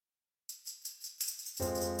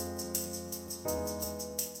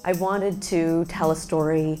I wanted to tell a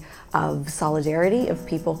story of solidarity, of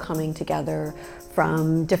people coming together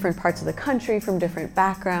from different parts of the country, from different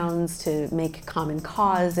backgrounds, to make common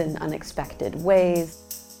cause in unexpected ways,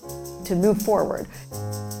 to move forward.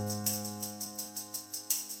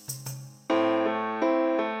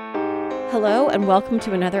 Hello, and welcome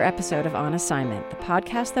to another episode of On Assignment, the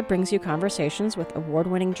podcast that brings you conversations with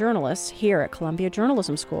award-winning journalists here at Columbia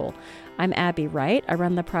Journalism School. I'm Abby Wright. I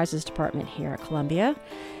run the prizes department here at Columbia.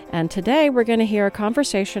 And today we're going to hear a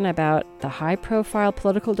conversation about the high-profile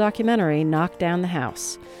political documentary, Knock Down the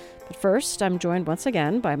House. But first, I'm joined once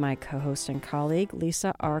again by my co-host and colleague,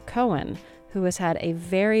 Lisa R. Cohen, who has had a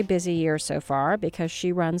very busy year so far because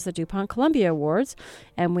she runs the DuPont Columbia Awards,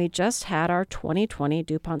 and we just had our 2020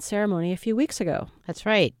 DuPont ceremony a few weeks ago. That's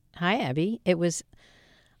right. Hi, Abby. It was,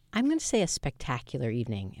 I'm going to say, a spectacular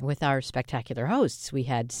evening with our spectacular hosts. We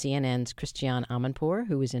had CNN's Christiane Amanpour,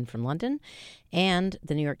 who was in from London, and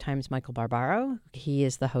the New York Times' Michael Barbaro. He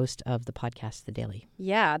is the host of the podcast, The Daily.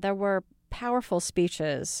 Yeah, there were powerful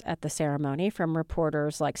speeches at the ceremony from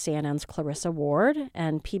reporters like CNN's Clarissa Ward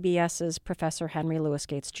and PBS's Professor Henry Louis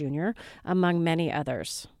Gates Jr., among many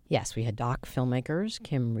others. Yes, we had doc filmmakers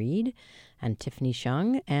Kim Reed and Tiffany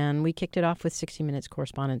Shung, and we kicked it off with 60 Minutes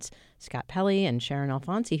correspondents Scott Pelley and Sharon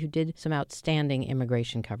Alfonsi, who did some outstanding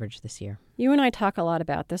immigration coverage this year. You and I talk a lot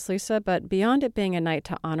about this, Lisa, but beyond it being a night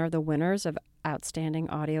to honor the winners of outstanding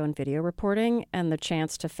audio and video reporting and the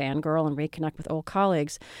chance to fangirl and reconnect with old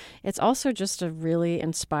colleagues, it's also just a really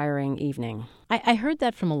inspiring evening. I heard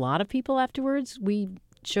that from a lot of people afterwards. We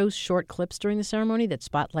chose short clips during the ceremony that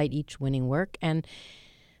spotlight each winning work, and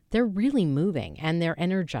they're really moving and they're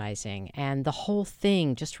energizing, and the whole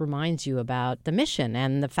thing just reminds you about the mission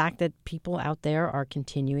and the fact that people out there are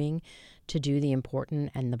continuing to do the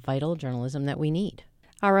important and the vital journalism that we need.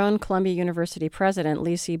 Our own Columbia University president,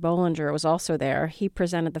 Lee C. Bollinger, was also there. He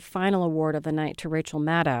presented the final award of the night to Rachel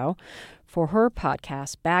Maddow for her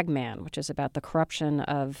podcast, Bagman, which is about the corruption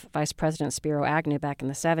of Vice President Spiro Agnew back in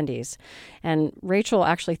the 70s. And Rachel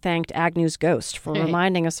actually thanked Agnew's ghost for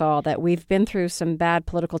reminding us all that we've been through some bad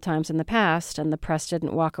political times in the past, and the press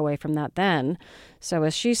didn't walk away from that then. So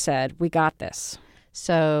as she said, we got this.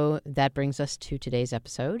 So that brings us to today's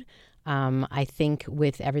episode. I think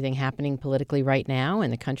with everything happening politically right now in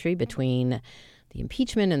the country between the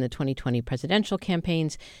impeachment and the 2020 presidential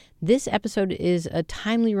campaigns, this episode is a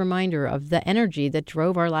timely reminder of the energy that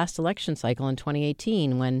drove our last election cycle in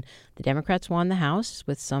 2018 when the Democrats won the House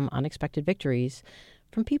with some unexpected victories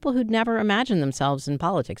from people who'd never imagined themselves in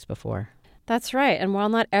politics before. That's right. And while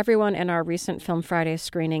not everyone in our recent Film Friday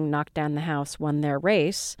screening, Knock Down the House, won their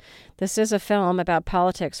race, this is a film about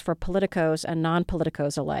politics for politicos and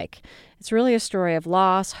non-politicos alike. It's really a story of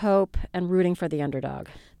loss, hope, and rooting for the underdog.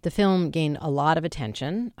 The film gained a lot of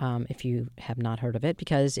attention, if you have not heard of it,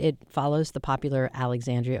 because it follows the popular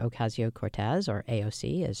Alexandria Ocasio-Cortez, or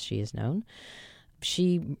AOC as she is known.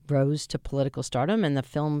 She rose to political stardom, and the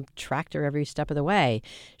film tracked her every step of the way.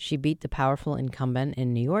 She beat the powerful incumbent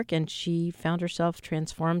in New York, and she found herself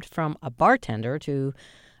transformed from a bartender to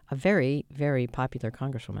a very, very popular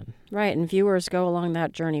congresswoman. Right, and viewers go along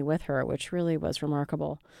that journey with her, which really was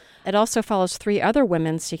remarkable. It also follows three other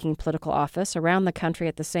women seeking political office around the country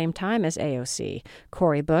at the same time as AOC.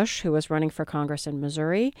 Cori Bush, who was running for Congress in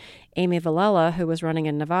Missouri, Amy Vilela, who was running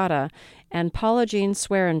in Nevada, and Paula Jean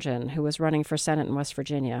Swearengin, who was running for Senate in West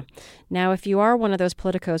Virginia. Now, if you are one of those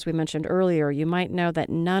politicos we mentioned earlier, you might know that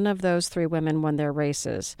none of those three women won their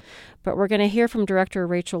races. But we're going to hear from director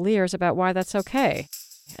Rachel Lears about why that's okay,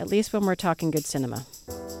 at least when we're talking good cinema.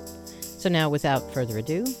 So now, without further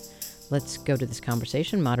ado, let's go to this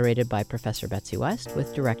conversation moderated by Professor Betsy West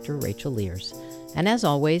with director Rachel Lears. And as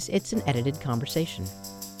always, it's an edited conversation.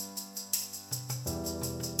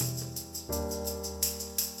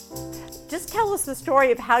 Just tell us the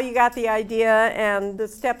story of how you got the idea and the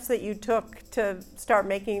steps that you took to start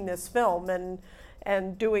making this film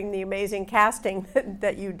and doing the amazing casting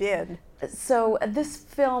that you did. So this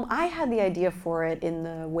film, I had the idea for it in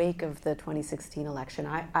the wake of the 2016 election.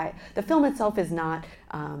 The film itself is not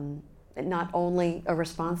only a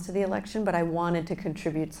response to the election, but I wanted to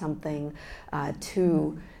contribute something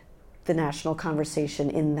to the national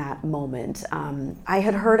conversation in that moment. I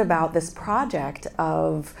had heard about this project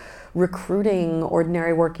of recruiting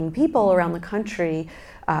ordinary working people around the country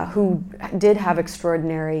who did have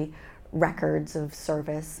extraordinary records of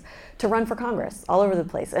service to run for Congress all over the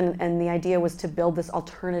place. And the idea was to build this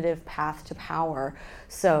alternative path to power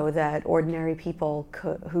so that ordinary people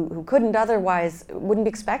who couldn't otherwise, wouldn't be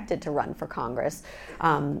expected to run for Congress,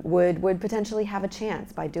 would potentially have a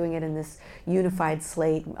chance by doing it in this unified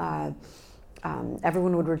slate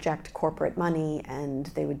everyone would reject corporate money, and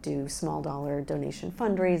they would do small dollar donation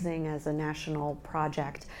fundraising as a national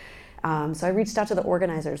project. So I reached out to the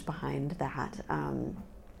organizers behind that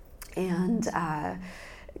and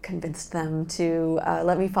convinced them to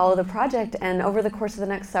let me follow the project. And over the course of the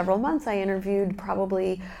next several months, I interviewed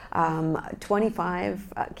probably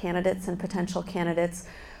 25 candidates and potential candidates.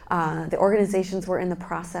 The organizations were in the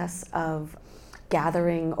process of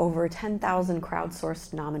gathering over 10,000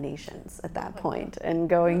 crowdsourced nominations at that point and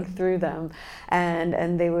going through them.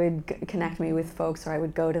 And they would connect me with folks, or I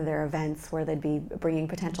would go to their events where they'd be bringing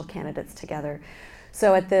potential candidates together.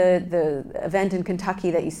 So at the event in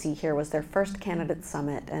Kentucky that you see here was their first candidate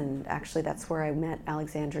summit, and actually that's where I met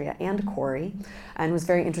Alexandria and Corey, and was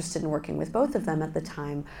very interested in working with both of them at the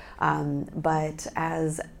time. But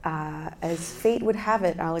as fate would have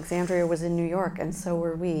it, Alexandria was in New York, and so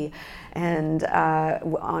were we, and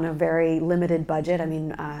on a very limited budget. I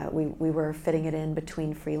mean, we were fitting it in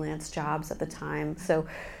between freelance jobs at the time, so.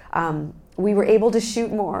 We were able to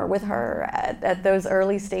shoot more with her at those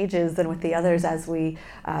early stages than with the others as we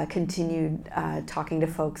continued talking to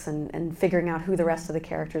folks and figuring out who the rest of the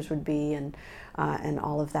characters would be and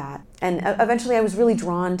all of that. And eventually I was really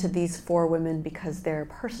drawn to these 4 women because their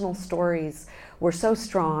personal stories were so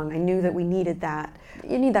strong. I knew that we needed that.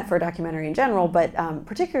 You need that for a documentary in general, but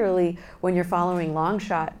particularly when you're following long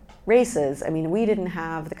shot races. I mean, we didn't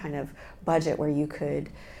have the kind of budget where you could,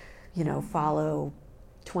 follow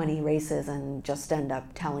 20 races and just end up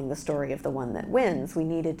telling the story of the one that wins. We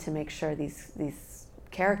needed to make sure these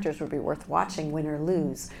characters would be worth watching, win or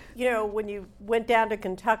lose. When you went down to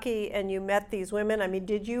Kentucky and you met these women, I mean,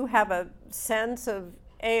 did you have a sense of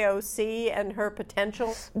AOC and her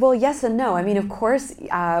potential? Well, yes and no. I mean, of course,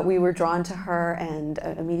 we were drawn to her and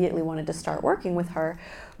immediately wanted to start working with her.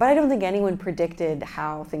 But I don't think anyone predicted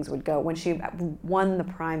how things would go. When she won the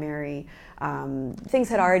primary, things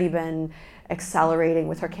had already been accelerating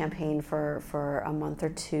with her campaign for a month or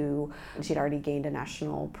two. She'd already gained a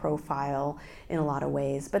national profile in a lot of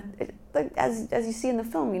ways. But as you see in the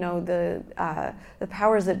film, the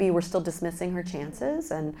powers that be were still dismissing her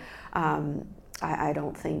chances, and I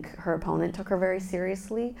don't think her opponent took her very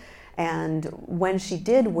seriously. And when she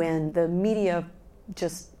did win, the media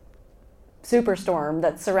just superstorm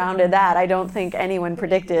that surrounded that, I don't think anyone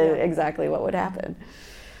predicted exactly what would happen.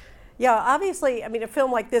 Yeah, obviously, I mean, a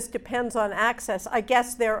film like this depends on access. I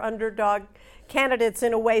guess they're underdog candidates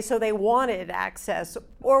in a way, so they wanted access.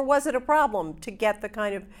 Or was it a problem to get the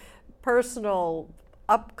kind of personal,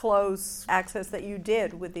 up-close access that you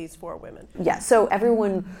did with these 4 women? Yeah, so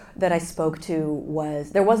everyone that I spoke to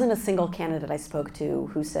there wasn't a single candidate I spoke to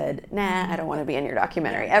who said, nah, I don't want to be in your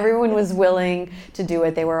documentary. Everyone was willing to do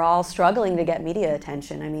it. They were all struggling to get media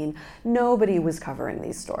attention. I mean, nobody was covering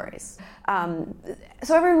these stories.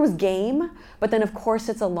 So everyone was game, but then of course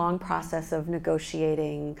it's a long process of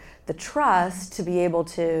negotiating the trust to be able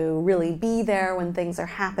to really be there when things are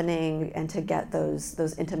happening and to get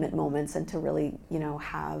those intimate moments and to really,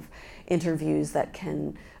 have interviews that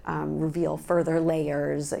can reveal further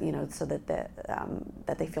layers, so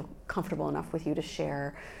that they feel comfortable enough with you to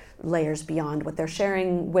share layers beyond what they're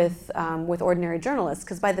sharing with ordinary journalists.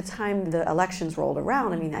 Because by the time the elections rolled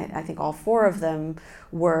around, I mean, I think all 4 of them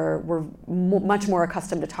were much more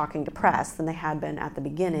accustomed to talking to press than they had been at the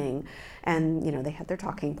beginning, and they had their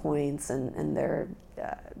talking points and their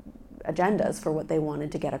agendas for what they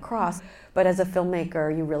wanted to get across. But as a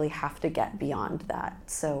filmmaker, you really have to get beyond that.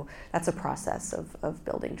 So that's a process of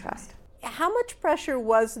building trust. How much pressure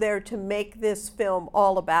was there to make this film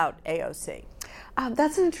all about AOC?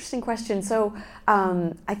 That's an interesting question. So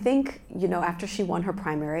I think, after she won her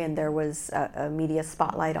primary and there was a media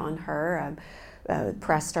spotlight on her,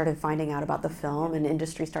 press started finding out about the film and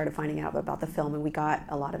industry started finding out about the film, and we got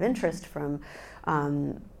a lot of interest from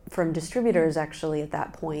distributors actually at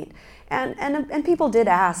that point. And people did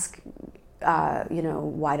ask,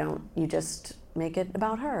 why don't you just make it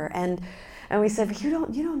about her? And we said, you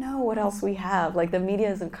don't know what else we have. Like, the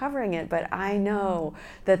media isn't covering it, but I know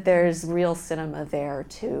that there's real cinema there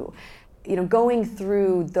too. Going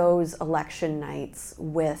through those election nights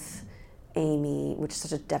with Amy, which is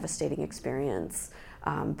such a devastating experience,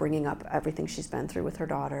 bringing up everything she's been through with her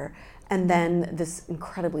daughter, and then this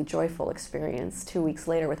incredibly joyful experience 2 weeks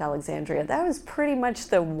later with Alexandria. That was pretty much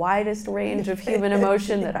the widest range of human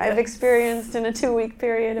emotion that I've experienced in a 2-week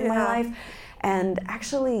period in my life. And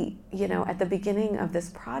actually, at the beginning of this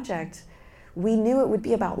project, we knew it would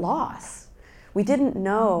be about loss. We didn't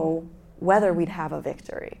know whether we'd have a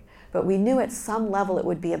victory, but we knew at some level it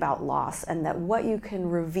would be about loss, and that what you can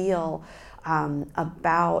reveal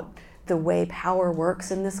about the way power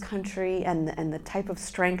works in this country and the type of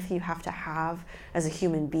strength you have to have as a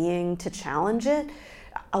human being to challenge it,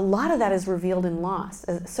 a lot of that is revealed in loss,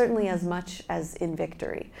 certainly as much as in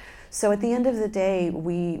victory. So at the end of the day,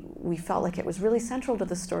 we felt like it was really central to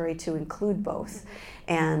the story to include both.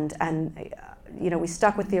 And we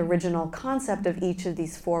stuck with the original concept of each of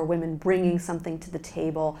these four women bringing something to the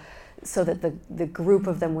table so that the group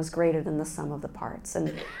of them was greater than the sum of the parts.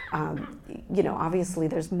 And, obviously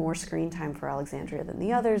there's more screen time for Alexandria than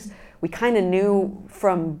the others. We kind of knew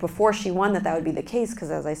from before she won that would be the case because,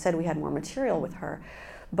 as I said, we had more material with her.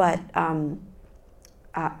 But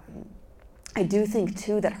I do think,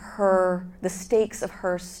 too, that the stakes of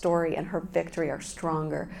her story and her victory are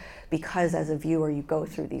stronger because, as a viewer, you go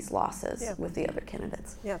through these losses with the other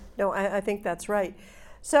candidates. Yeah, no, I think that's right.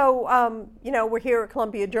 So, we're here at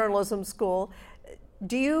Columbia Journalism School.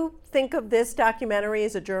 Do you think of this documentary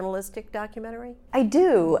as a journalistic documentary? I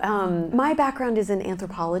do. My background is in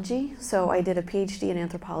anthropology, so I did a PhD in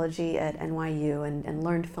anthropology at NYU and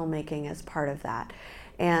learned filmmaking as part of that.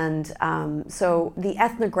 And so the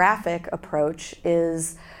ethnographic approach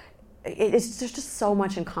there's just so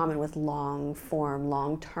much in common with long-form,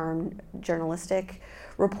 long-term journalistic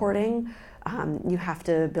reporting. You have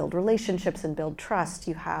to build relationships and build trust.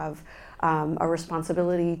 You have a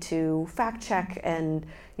responsibility to fact check and,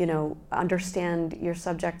 understand your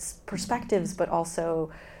subject's perspectives, but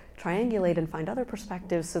also triangulate and find other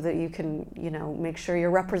perspectives so that you can, make sure you're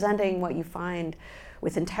representing what you find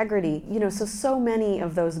with integrity. So many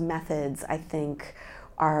of those methods, I think,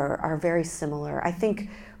 are very similar. I think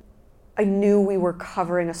I knew we were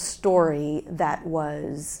covering a story that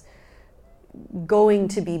was going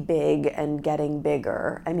to be big and getting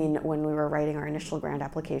bigger. I mean, when we were writing our initial grant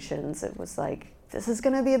applications, it was like, this is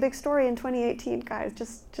going to be a big story in 2018, guys.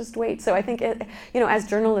 Just wait. So I think, as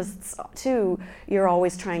journalists too, you're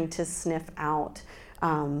always trying to sniff out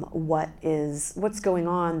what's going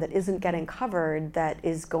on that isn't getting covered, that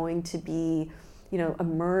is going to be,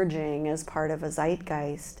 emerging as part of a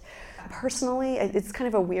zeitgeist. Personally, it's kind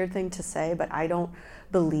of a weird thing to say, but I don't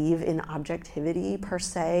believe in objectivity per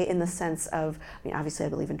se, in the sense of, obviously I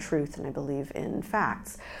believe in truth and I believe in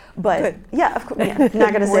facts. But good. Yeah, of course, I'm not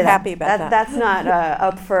going to say We're happy about that. That's not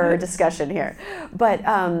up for discussion here. But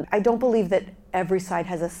I don't believe that every side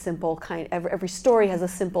has a simple every story has a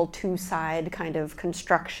simple two-side kind of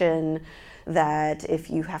construction, that if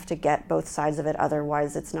you have to get both sides of it,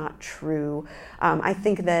 otherwise it's not true. I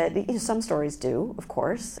think that some stories do, of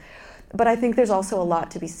course, but I think there's also a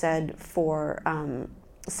lot to be said for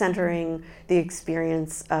centering the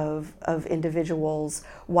experience of individuals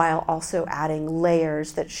while also adding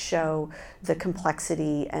layers that show the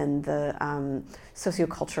complexity and the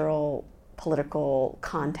sociocultural political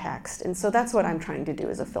context. And so that's what I'm trying to do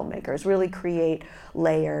as a filmmaker, is really create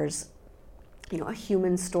layers, a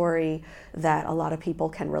human story that a lot of people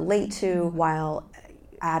can relate to, while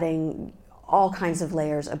adding all kinds of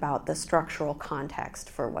layers about the structural context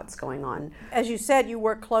for what's going on. As you said, you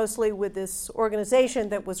work closely with this organization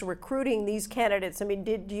that was recruiting these candidates.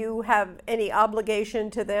 Did you have any obligation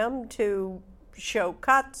to them to show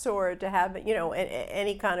cuts or to have,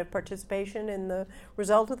 any kind of participation in the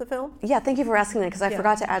result of the film? Yeah, thank you for asking that, because I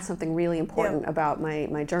forgot to add something really important about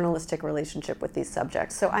my journalistic relationship with these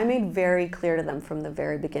subjects. So I made very clear to them from the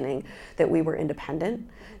very beginning that we were independent,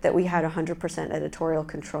 that we had 100% editorial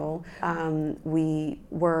control. We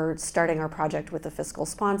were starting our project with a fiscal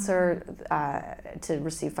sponsor to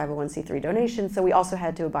receive 501c3 donations, so we also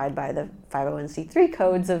had to abide by the 501c3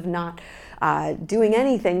 codes of not doing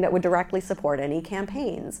anything that would directly support any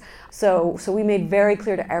campaigns. So we made very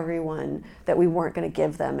clear to everyone that we weren't going to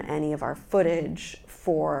give them any of our footage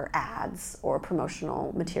for ads or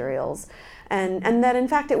promotional materials, and that in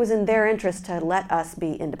fact it was in their interest to let us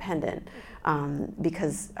be independent,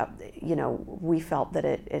 because we felt that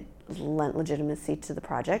it lent legitimacy to the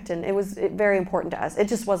project, and it was very important to us. It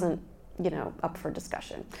just wasn't up for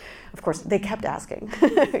discussion. Of course, they kept asking,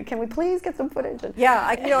 can we please get some footage?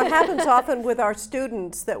 Yeah, it happens often with our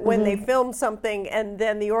students that when they film something and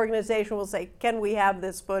then the organization will say, can we have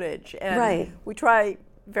this footage? And we try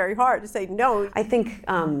very hard to say no. I think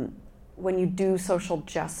when you do social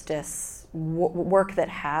justice work that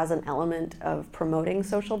has an element of promoting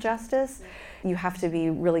social justice, you have to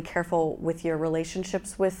be really careful with your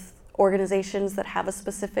relationships with organizations that have a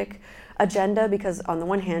specific agenda, because on the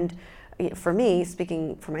one hand, for me,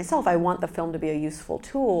 speaking for myself, I want the film to be a useful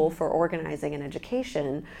tool for organizing and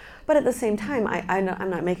education, but at the same time, I'm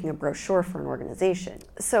not making a brochure for an organization.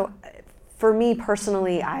 So for me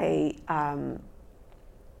personally, I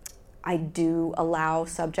do allow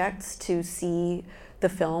subjects to see the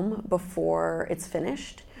film before it's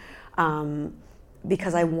finished.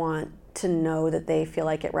 because I want to know that they feel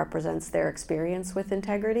like it represents their experience with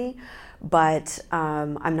integrity, but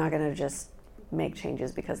I'm not going to just make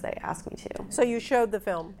changes because they ask me to. So you showed the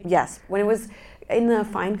film? Yes, when it was in the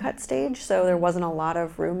fine cut stage, so there wasn't a lot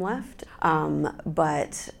of room left,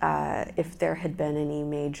 but if there had been any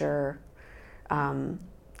major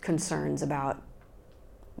concerns about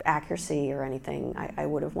accuracy or anything, I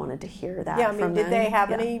would have wanted to hear that from them. Did they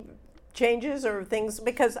have any changes or things?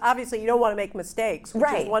 Because obviously you don't want to make mistakes, which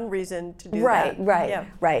is one reason to do that.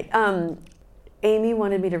 Right. Amy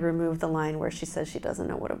wanted me to remove the line where she says she didn't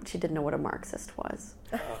know what a Marxist was,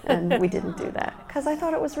 and we didn't do that because I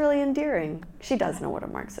thought it was really endearing. She does know what a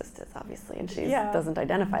Marxist is, obviously, and she doesn't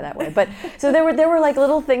identify that way. But so there were like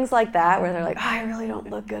little things like that where they're like, oh, I really don't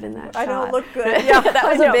look good in that shot. I don't look good. Yeah, that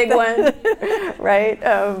was a big one, right?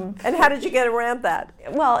 And how did you get around that?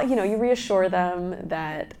 Well, you reassure them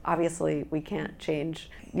that obviously we can't change,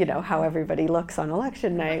 how everybody looks on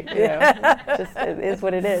election night. Just it is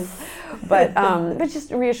what it is. But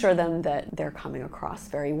just reassure them that they're coming across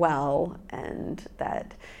very well and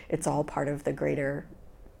that it's all part of the greater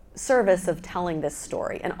service of telling this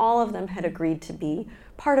story. And all of them had agreed to be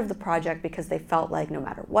part of the project because they felt like no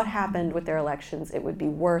matter what happened with their elections, it would be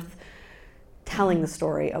worth telling the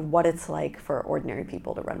story of what it's like for ordinary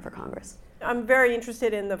people to run for Congress. I'm very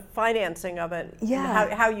interested in the financing of it. Yeah.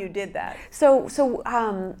 And how you did that. So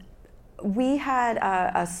we had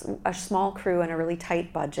a small crew and a really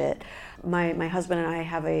tight budget. My husband and I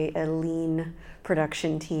have a lean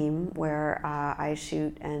production team where I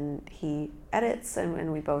shoot and he edits,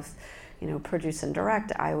 and we both, produce and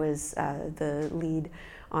direct. I was the lead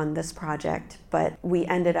on this project, but we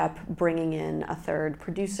ended up bringing in a third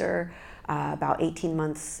producer about 18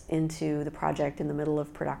 months into the project in the middle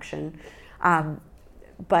of production.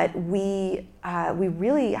 But we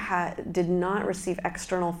really did not receive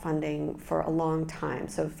external funding for a long time.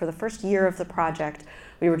 So for the first year of the project,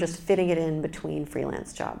 we were just fitting it in between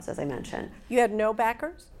freelance jobs, as I mentioned. You had no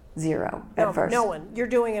backers? Zero at first. No one. You're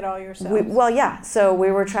doing it all yourself. So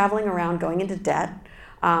we were traveling around, going into debt,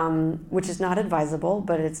 which is not advisable,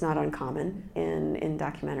 but it's not uncommon in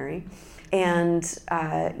documentary. And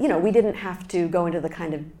we didn't have to go into the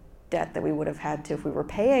kind of debt that we would have had to if we were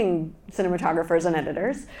paying cinematographers and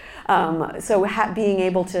editors. So being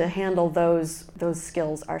able to handle those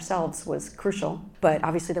skills ourselves was crucial. But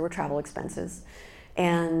obviously there were travel expenses.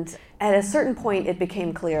 And at a certain point it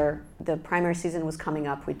became clear the primary season was coming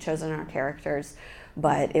up. We'd chosen our characters,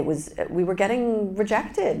 but we were getting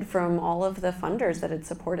rejected from all of the funders that had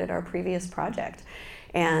supported our previous project.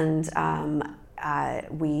 And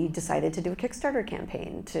we decided to do a Kickstarter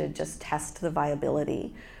campaign to just test the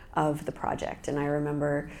viability of the project. And I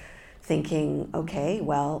remember thinking, okay,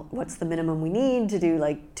 well, what's the minimum we need to do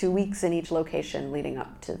like 2 weeks in each location leading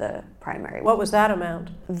up to the primary? What was that amount?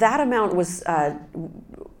 That amount was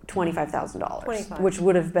 $25,000, which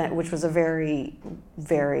was a very,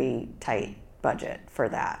 very tight budget for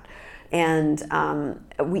that. And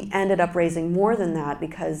we ended up raising more than that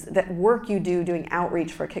because that work you do doing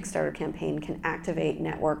outreach for a Kickstarter campaign can activate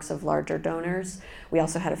networks of larger donors. We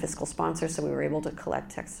also had a fiscal sponsor, so we were able to collect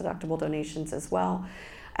tax-deductible donations as well.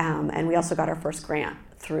 And we also got our first grant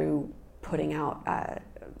through putting out,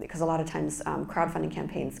 because a lot of times crowdfunding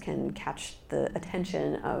campaigns can catch the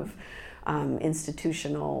attention of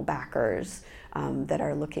institutional backers that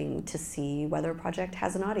are looking to see whether a project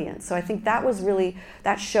has an audience. So I think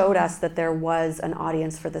that showed us that there was an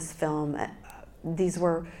audience for this film. These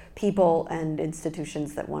were people and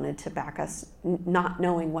institutions that wanted to back us, not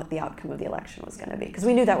knowing what the outcome of the election was going to be, because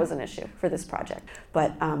we knew that was an issue for this project.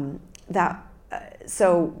 But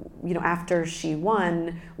after she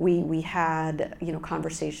won, we had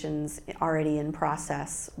conversations already in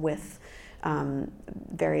process with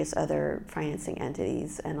various other financing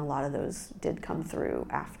entities, and a lot of those did come through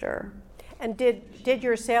after. And did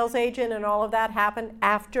your sales agent and all of that happen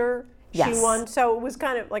after she won? So it was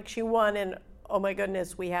kind of like she won and, oh my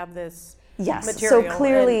goodness, we have this material. So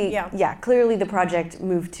clearly, clearly the project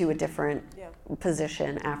moved to a different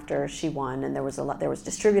position after she won, and there was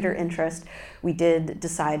distributor interest. We did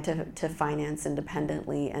decide to finance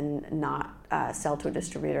independently and not sell to a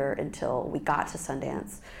distributor until we got to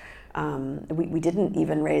Sundance. We didn't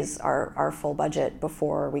even raise our full budget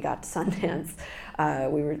before we got to Sundance.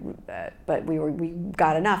 But we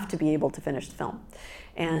got enough to be able to finish the film,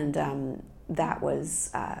 and that was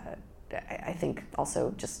I think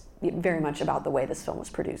also just very much about the way this film was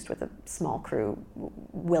produced with a small crew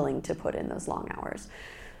willing to put in those long hours.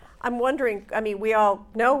 I'm wondering, I mean, we all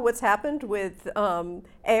know what's happened with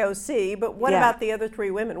AOC, but what about the other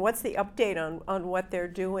three women? What's the update on what they're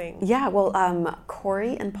doing? Yeah, well,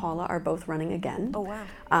 Corey and Paula are both running again. Oh, wow.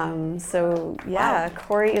 Wow.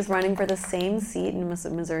 Corey is running for the same seat in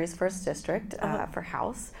Missouri's 1st District for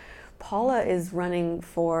House. Paula is running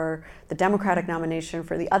for the Democratic nomination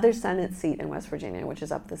for the other Senate seat in West Virginia, which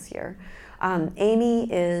is up this year.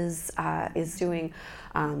 Amy is doing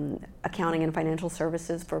accounting and financial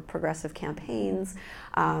services for progressive campaigns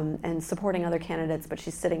and supporting other candidates, but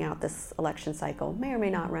she's sitting out this election cycle, may or may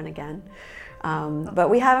not run again. But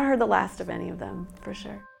we haven't heard the last of any of them, for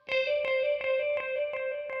sure.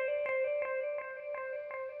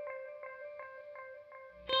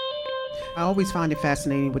 I always find it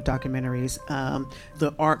fascinating with documentaries.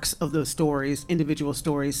 The arcs of the stories, individual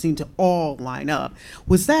stories, seem to all line up.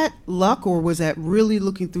 Was that luck, or was that really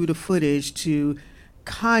looking through the footage to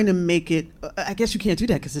kind of make it? I guess you can't do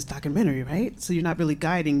that because it's documentary, right? So you're not really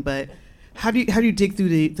guiding, but how do you dig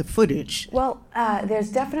through the footage? Well,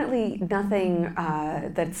 there's definitely nothing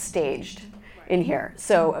that's staged in here.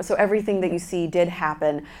 So everything that you see did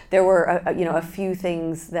happen. There were a few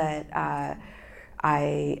things that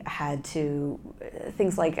I had to,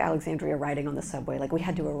 things like Alexandria riding on the subway, like we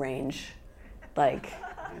had to arrange,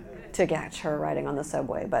 to catch her riding on the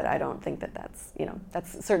subway, but I don't think that's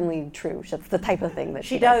certainly true. That's the type of thing that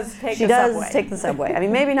she does. She does take the subway. I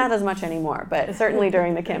mean, maybe not as much anymore, but certainly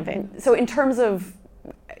during the campaign. So in terms of,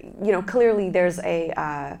 clearly there's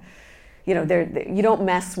a, you don't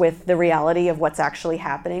mess with the reality of what's actually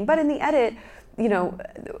happening, but in the edit,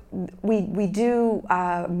 we do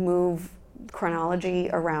move chronology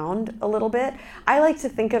around a little bit. I like to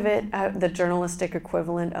think of it the journalistic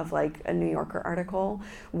equivalent of like a New Yorker article,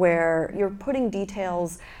 where you're putting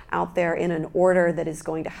details out there in an order that is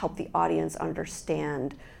going to help the audience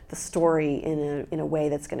understand the story in a way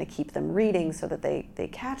that's going to keep them reading so that they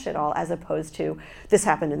catch it all, as opposed to this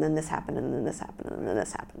happened and then this happened and then this happened and then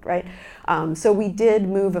this happened, right? So we did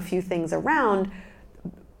move a few things around,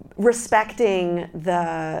 respecting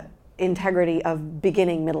the integrity of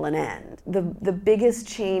beginning, middle, and end. The biggest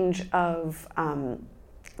change of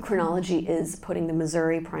chronology is putting the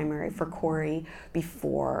Missouri primary for Corey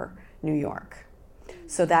before New York.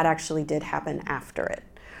 So that actually did happen after it.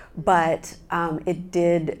 But it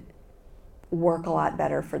did work a lot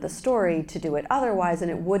better for the story to do it otherwise, and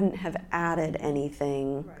it wouldn't have added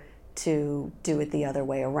anything to do it the other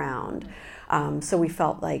way around. So we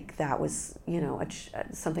felt like that was,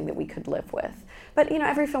 something that we could live with. But,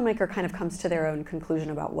 every filmmaker kind of comes to their own conclusion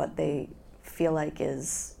about what they feel like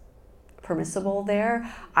is permissible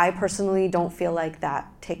there. I personally don't feel like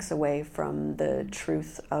that takes away from the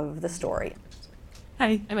truth of the story.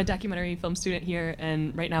 Hi, I'm a documentary film student here,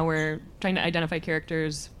 and right now we're trying to identify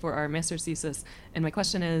characters for our master's thesis. And my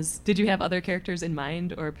question is, did you have other characters in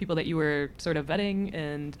mind or people that you were sort of vetting,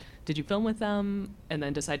 and did you film with them and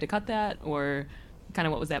then decide to cut that, or kind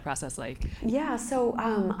of what was that process like? Yeah, so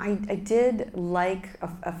I did like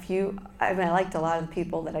a few. I liked a lot of the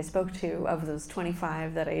people that I spoke to. Of those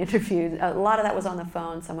 25 that I interviewed, a lot of that was on the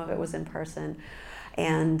phone, some of it was in person.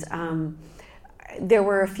 And there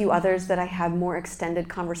were a few others that I had more extended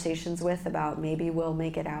conversations with about maybe we'll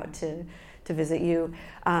make it out to visit you.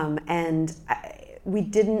 We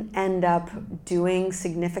didn't end up doing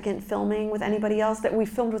significant filming with anybody else. That we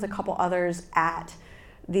filmed with a couple others at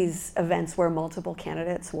these events where multiple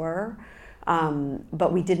candidates were,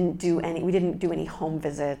 but we didn't do any home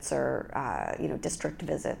visits or district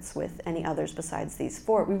visits with any others besides these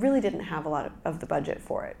four. We really didn't have a lot of the budget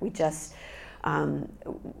for it. We just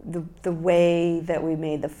the way that we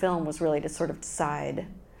made the film was really to sort of decide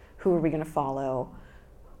who are we going to follow.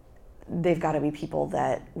 They've got to be people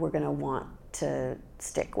that we're going to want to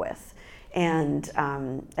stick with. And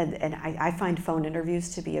I find phone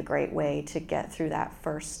interviews to be a great way to get through that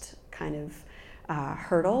first kind of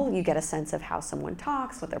hurdle. You get a sense of how someone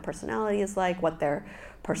talks, what their personality is like, what their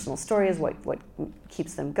personal story is, what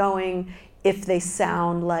keeps them going. If they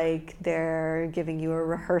sound like they're giving you a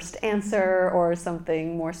rehearsed answer or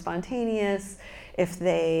something more spontaneous, if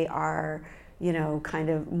they are, kind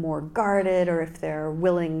of more guarded, or if they're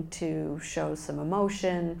willing to show some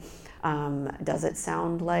emotion. Does it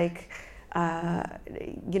sound like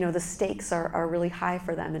the stakes are really high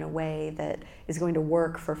for them in a way that is going to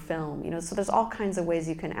work for film? So there's all kinds of ways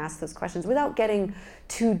you can ask those questions without getting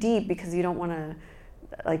too deep, because you don't want to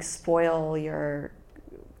spoil your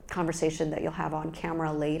conversation that you'll have on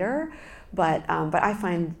camera later. But I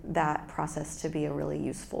find that process to be a really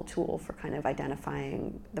useful tool for kind of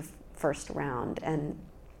identifying the first round. And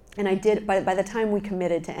I did, by the time we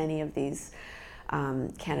committed to any of these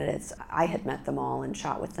candidates. I had met them all and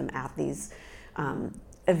shot with them at these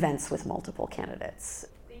events with multiple candidates.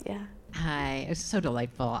 Yeah. Hi, it's so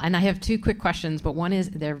delightful. And I have two quick questions, but one is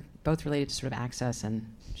they're both related to sort of access and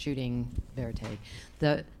shooting Verite.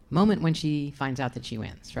 The moment when she finds out that she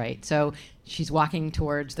wins, right? So she's walking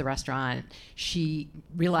towards the restaurant. She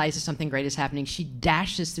realizes something great is happening. She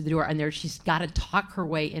dashes through the door, and she's got to talk her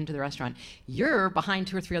way into the restaurant. You're behind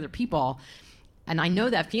 2 or 3 other people. And I know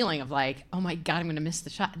that feeling of like, oh my God, I'm going to miss the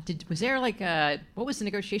shot. Was there what was the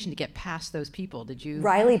negotiation to get past those people? Did you?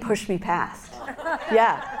 Riley pushed me past.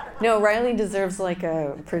 Yeah. No, Riley deserves like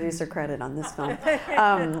a producer credit on this film.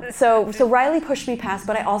 So Riley pushed me past,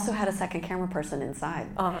 but I also had a second camera person inside.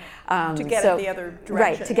 To get at the other direction.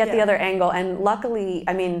 Right, to get the other angle. And luckily,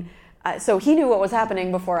 I mean, so he knew what was happening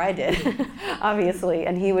before I did, obviously,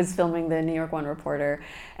 and he was filming the New York One reporter.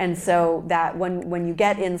 And so that when you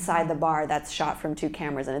get inside the bar, that's shot from 2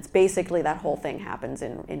 cameras, and it's basically that whole thing happens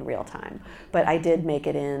in real time. But I did make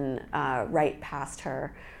it in right past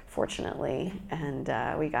her, fortunately, and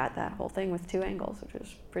we got that whole thing with 2 angles, which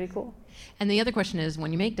was pretty cool. And the other question is,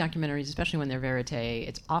 when you make documentaries, especially when they're verite,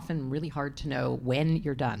 it's often really hard to know when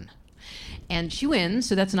you're done. And she wins,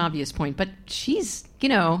 so that's an obvious point, but she's,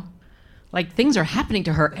 like things are happening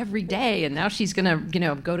to her every day, and now she's gonna,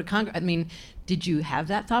 go to Congress. I mean, did you have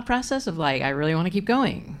that thought process of like, I really want to keep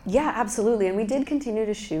going? Yeah, absolutely. And we did continue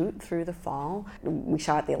to shoot through the fall. We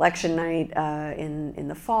shot the election night in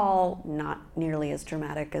the fall, not nearly as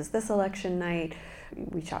dramatic as this election night.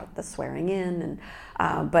 We shot the swearing in,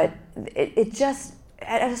 and but it just,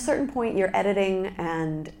 at a certain point, you're editing,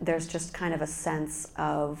 and there's just kind of a sense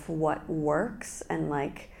of what works and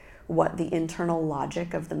like what the internal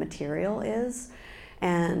logic of the material is,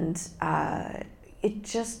 and it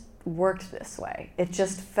just worked this way. It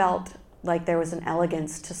just felt like there was an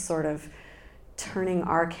elegance to sort of turning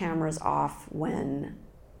our cameras off when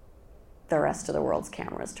the rest of the world's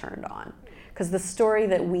cameras turned on, because the story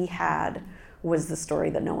that we had was the story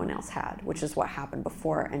that no one else had, which is what happened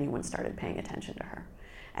before anyone started paying attention to her.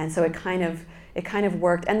 And so it kind of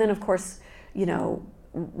worked. And then of course,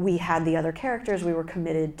 we had the other characters. We were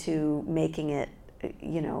committed to making it,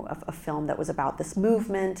 a film that was about this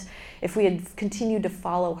movement. If we had continued to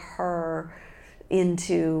follow her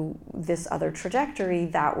into this other trajectory,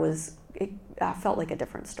 it felt like a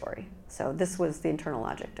different story. So this was the internal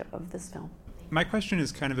logic of this film. My question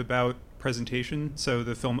is kind of about presentation. So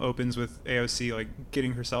the film opens with AOC like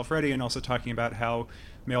getting herself ready and also talking about how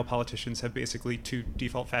male politicians have basically 2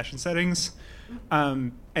 default fashion settings.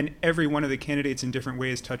 And every one of the candidates in different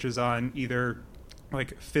ways touches on either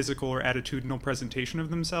like physical or attitudinal presentation of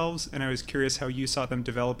themselves. And I was curious how you saw them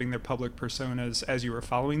developing their public personas as you were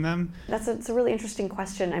following them. It's a really interesting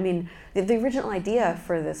question. I mean, the original idea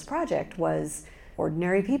for this project was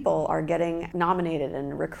ordinary people are getting nominated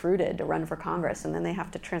and recruited to run for Congress, and then they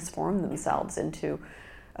have to transform themselves into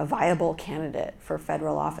a viable candidate for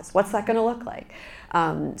federal office. What's that going to look like?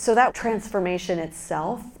 So that transformation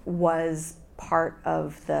itself was part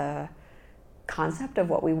of the concept of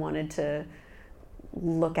what we wanted to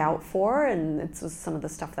look out for, and it was some of the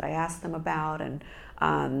stuff that I asked them about, and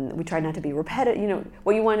we tried not to be repetitive.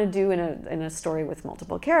 What you want to do in a story with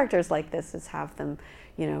multiple characters like this is have them,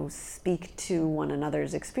 speak to one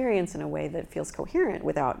another's experience in a way that feels coherent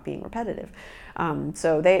without being repetitive.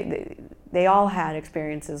 So they all had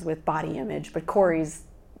experiences with body image, but Corey's,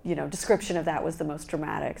 description of that was the most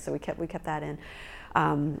dramatic, so we kept that in.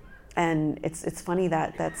 And it's funny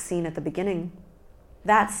that scene at the beginning.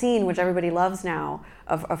 That scene, which everybody loves now,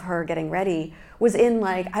 of her getting ready, was in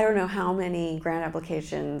like, I don't know how many grant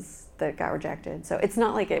applications that got rejected. So it's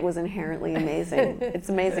not like it was inherently amazing. It's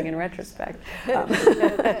amazing in retrospect.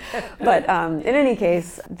 But in any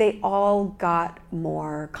case, they all got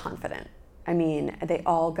more confident. I mean, they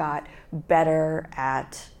all got better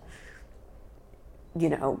at,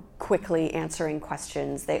 quickly answering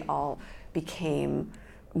questions. They all became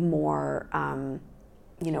more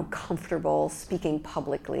comfortable speaking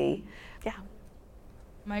publicly. Yeah.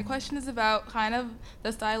 My question is about kind of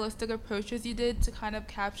the stylistic approaches you did to kind of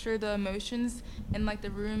capture the emotions in like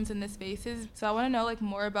the rooms and the spaces. So I want to know like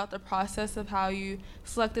more about the process of how you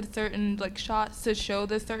selected certain like shots to show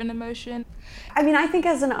this certain emotion. I mean, I think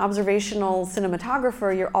as an observational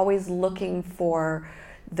cinematographer, you're always looking for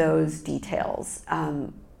those details.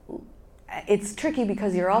 It's tricky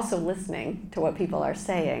because you're also listening to what people are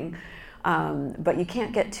saying. But you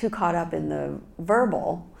can't get too caught up in the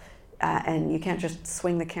verbal. and you can't just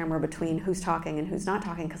swing the camera between who's talking and who's not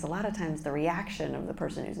talking, because a lot of times the reaction of the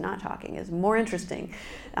person who's not talking is more interesting.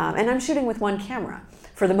 And I'm shooting with one camera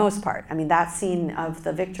for the most part. I mean, that scene of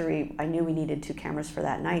the victory, I knew we needed 2 cameras for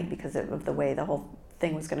that night because of the way the whole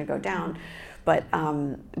thing was going to go down. But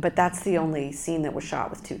that's the only scene that was shot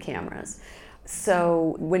with 2 cameras.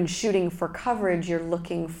 So when shooting for coverage, you're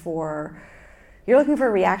looking for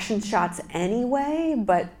reaction shots anyway,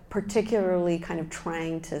 but particularly kind of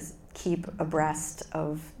trying to keep abreast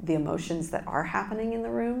of the emotions that are happening in the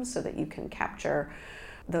room so that you can capture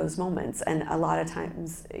those moments. And a lot of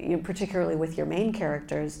times, particularly with your main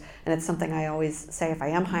characters, and it's something I always say if I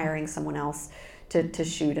am hiring someone else to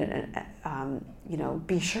shoot it,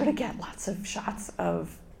 be sure to get lots of shots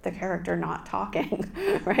of the character not talking,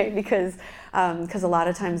 right? Because a lot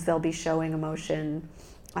of times they'll be showing emotion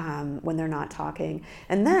when they're not talking.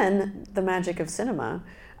 And then the magic of cinema.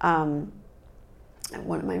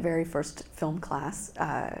 One of my very first film class,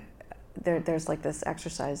 there's like this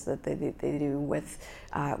exercise that they do with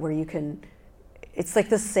where you can, it's like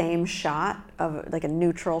the same shot of like a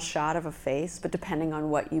neutral shot of a face, but depending on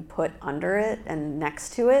what you put under it and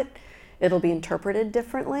next to it, it'll be interpreted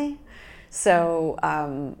differently. So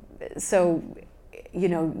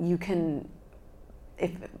you can,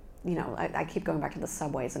 I keep going back to the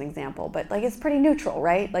subway as an example, but like it's pretty neutral,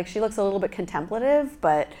 right? Like she looks a little bit contemplative,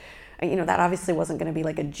 but that obviously wasn't going to be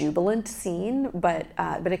like a jubilant scene, but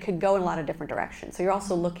it could go in a lot of different directions. So you're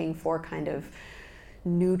also looking for kind of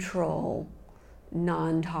neutral,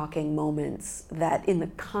 non-talking moments that in the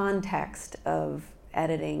context of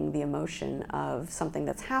editing the emotion of something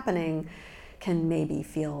that's happening can maybe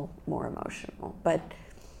feel more emotional. But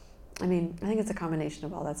I mean, I think it's a combination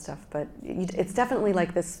of all that stuff, but it's definitely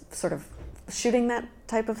like this sort of shooting that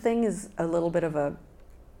type of thing is a little bit of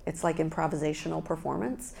it's like improvisational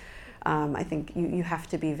performance. I think you have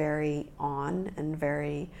to be very on and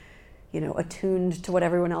very, attuned to what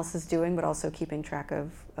everyone else is doing, but also keeping track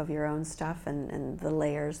of your own stuff and the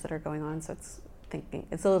layers that are going on. So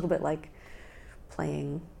it's a little bit like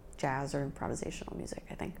playing jazz or improvisational music,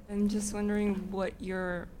 I think. I'm just wondering what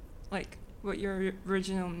your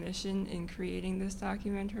original mission in creating this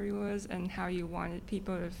documentary was, and how you wanted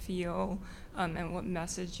people to feel, and what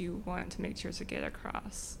message you wanted to make sure to get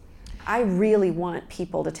across. I really want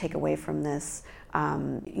people to take away from this,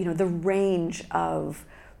 the range of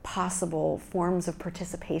possible forms of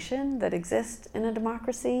participation that exist in a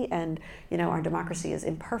democracy. And, our democracy is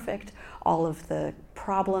imperfect. All of the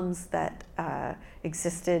problems that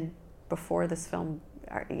existed before this film,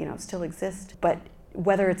 still exist. But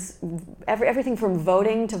whether it's everything from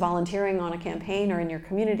voting to volunteering on a campaign or in your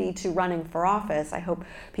community to running for office, I hope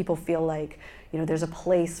people feel like, there's a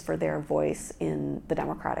place for their voice in the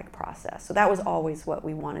democratic process. So that was always what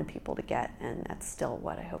we wanted people to get, and that's still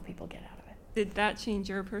what I hope people get out of it. Did that change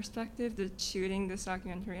your perspective? Did shooting this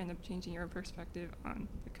documentary end up changing your perspective on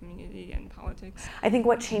the community and politics? I think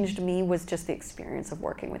what changed me was just the experience of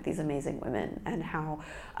working with these amazing women, and how,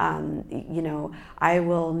 I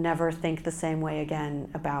will never think the same way again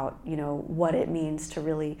about, what it means to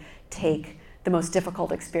really take the most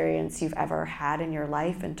difficult experience you've ever had in your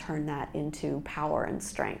life and turn that into power and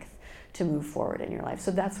strength to move forward in your life.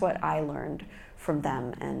 So that's what I learned from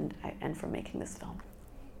them and from making this film.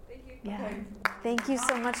 Thank you. Yeah. Thank you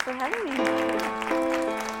so much for having me.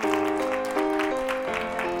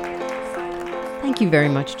 Thank you very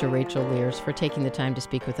much to Rachel Lears for taking the time to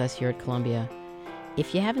speak with us here at Columbia.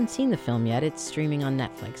 If you haven't seen the film yet, it's streaming on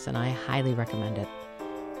Netflix, and I highly recommend it.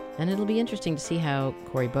 And it'll be interesting to see how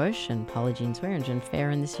Cori Bush and Paula Jean Swearengin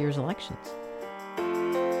fare in this year's elections.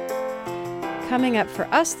 Coming up for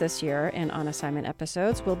us this year in On Assignment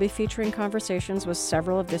episodes, we'll be featuring conversations with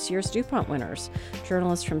several of this year's DuPont winners,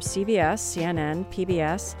 journalists from CBS, CNN,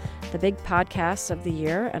 PBS, the big podcasts of the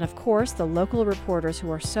year, and of course the local reporters who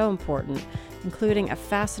are so important, including a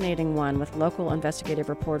fascinating one with local investigative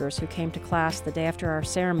reporters who came to class the day after our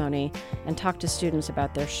ceremony and talked to students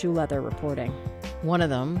about their shoe leather reporting. One of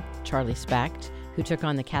them, Charlie Specht, who took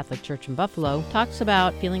on the Catholic Church in Buffalo, talks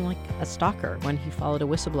about feeling like a stalker when he followed a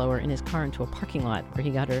whistleblower in his car into a parking lot where he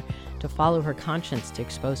got her to follow her conscience to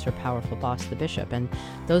expose her powerful boss, the bishop. And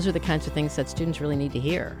those are the kinds of things that students really need to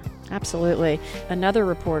hear. Absolutely. Another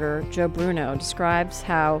reporter, Joe Bruno, describes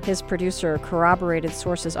how his producer corroborated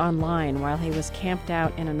sources online while he was camped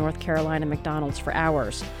out in a North Carolina McDonald's for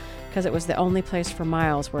hours, because it was the only place for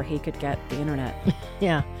miles where he could get the internet.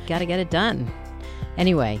 Yeah, gotta get it done.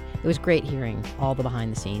 Anyway, it was great hearing all the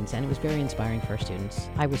behind the scenes, and it was very inspiring for our students.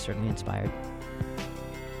 I was certainly inspired.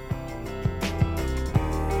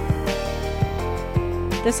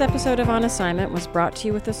 This episode of On Assignment was brought to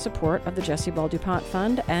you with the support of the Jessie Ball DuPont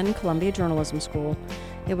Fund and Columbia Journalism School.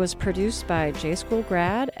 It was produced by J-School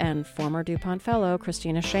grad and former DuPont Fellow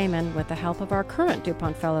Christina Shaman with the help of our current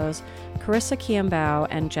DuPont Fellows, Carissa Kiambao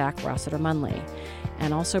and Jack Rossiter-Munley,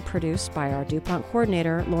 and also produced by our DuPont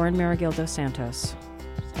coordinator, Lauren Marigildo Santos.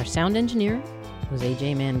 Our sound engineer was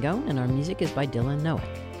AJ Mangone, and our music is by Dylan Noack.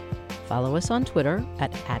 Follow us on Twitter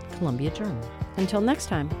at Columbia Journal. Until next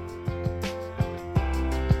time.